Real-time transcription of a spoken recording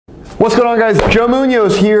What's going on, guys? Joe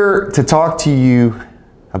Munoz here to talk to you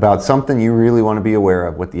about something you really want to be aware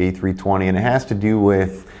of with the A320, and it has to do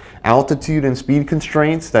with altitude and speed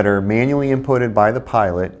constraints that are manually inputted by the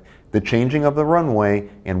pilot, the changing of the runway,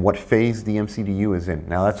 and what phase the MCDU is in.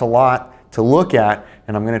 Now that's a lot to look at,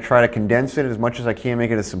 and I'm going to try to condense it as much as I can,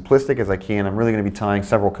 make it as simplistic as I can. I'm really going to be tying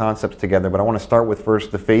several concepts together, but I want to start with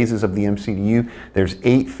first the phases of the MCDU. There's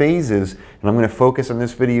 8 phases, and I'm going to focus in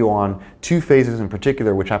this video on 2 phases in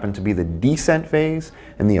particular, which happen to be the descent phase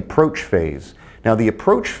and the approach phase. Now the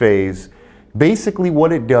approach phase, basically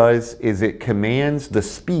what it does is it commands the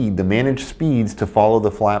speed, the managed speeds, to follow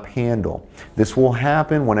the flap handle. This will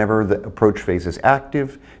happen whenever the approach phase is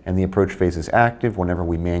active, and the approach phase is active whenever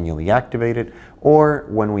we manually activate it, or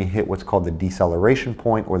when we hit what's called the deceleration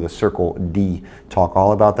point, or the circle D. Talk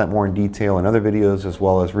all about that more in detail in other videos, as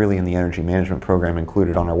well as really in the energy management program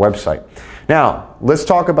included on our website. Now, let's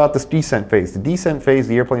talk about this descent phase. The descent phase,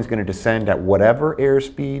 the airplane is going to descend at whatever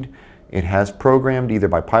airspeed it has programmed, either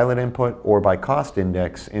by pilot input or by cost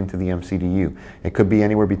index, into the MCDU. It could be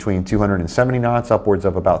anywhere between 270 knots upwards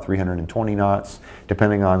of about 320 knots,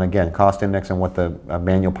 depending on, again, cost index and what the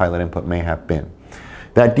manual pilot input may have been.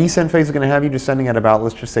 That descent phase is going to have you descending at about,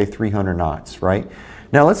 let's just say, 300 knots, right?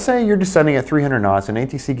 Now let's say you're descending at 300 knots and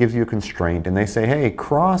ATC gives you a constraint and they say, hey,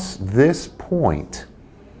 cross this point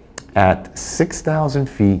at 6,000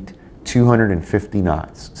 feet, 250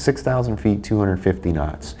 knots. 6,000 feet, 250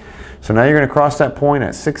 knots. So now you're going to cross that point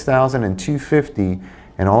at 6,250,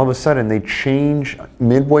 and all of a sudden they change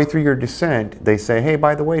midway through your descent. They say, hey,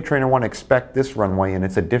 by the way, trainer one, expect this runway, and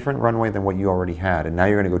it's a different runway than what you already had, and now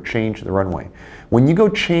you're going to go change the runway. When you go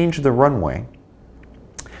change the runway,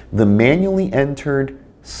 the manually entered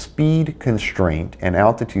speed constraint and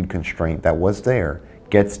altitude constraint that was there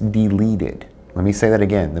gets deleted. Let me say that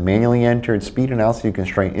again. The manually entered speed and altitude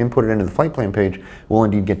constraint inputted into the flight plan page will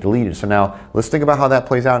indeed get deleted. So now let's think about how that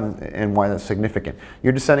plays out and why that's significant.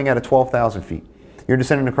 You're descending at 12,000 feet. You're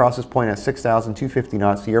descending across this point at 6,250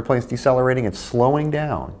 knots. The airplane's decelerating, it's slowing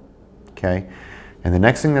down, okay? And the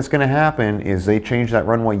next thing that's going to happen is they change that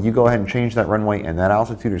runway. You go ahead and change that runway, and that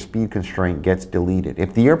altitude or speed constraint gets deleted.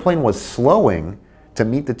 If the airplane was slowing to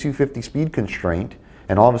meet the 250 speed constraint,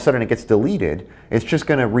 and all of a sudden it gets deleted, it's just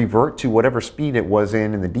going to revert to whatever speed it was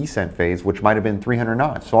in the descent phase, which might have been 300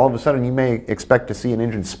 knots. So all of a sudden you may expect to see an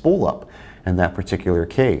engine spool up in that particular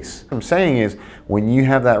case. What I'm saying is, when you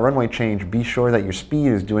have that runway change, be sure that your speed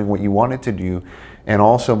is doing what you want it to do, and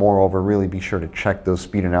also, moreover, really be sure to check those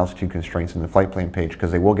speed and altitude constraints in the flight plan page,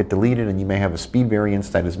 because they will get deleted and you may have a speed variance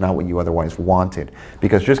that is not what you otherwise wanted.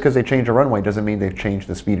 Because just because they change a runway doesn't mean they've changed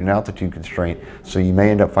the speed and altitude constraint, so you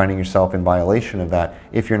may end up finding yourself in violation of that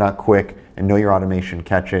if you're not quick and know your automation,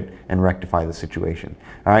 catch it, and rectify the situation.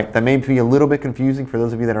 All right, that may be a little bit confusing for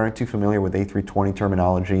those of you that aren't too familiar with A320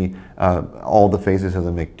 terminology, all the phases of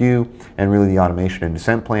the MCDU, and really the automation and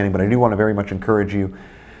descent planning, but I do want to very much encourage you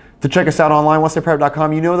to check us out online,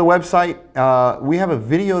 onestepprep.com. You know the website. We have a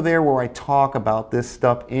video there where I talk about this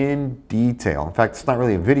stuff in detail. In fact, it's not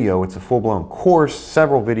really a video, it's a full-blown course,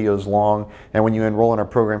 several videos long, and when you enroll in our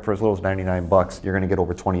program for as little as 99 bucks, you're going to get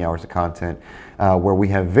over 20 hours of content where we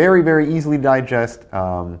have very, very easily digest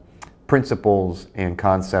principles and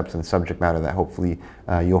concepts and subject matter that hopefully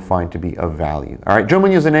you'll find to be of value. All right, Joe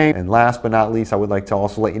Munoz, and last but not least, I would like to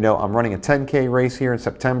also let you know I'm running a 10K race here in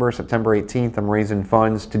September 18th. I'm raising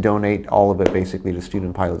funds to donate, all of it basically to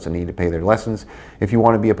student pilots that need to pay their lessons. If you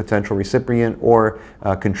want to be a potential recipient or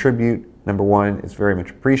contribute, number one, it's very much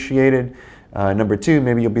appreciated. Number two,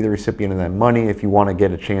 maybe you'll be the recipient of that money. If you want to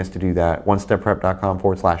get a chance to do that,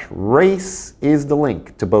 onestepprep.com/race is the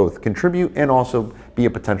link to both contribute and also be a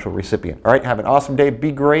potential recipient. All right, have an awesome day.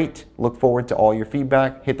 Be great. Look forward to all your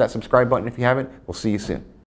feedback. Hit that subscribe button if you haven't. We'll see you soon.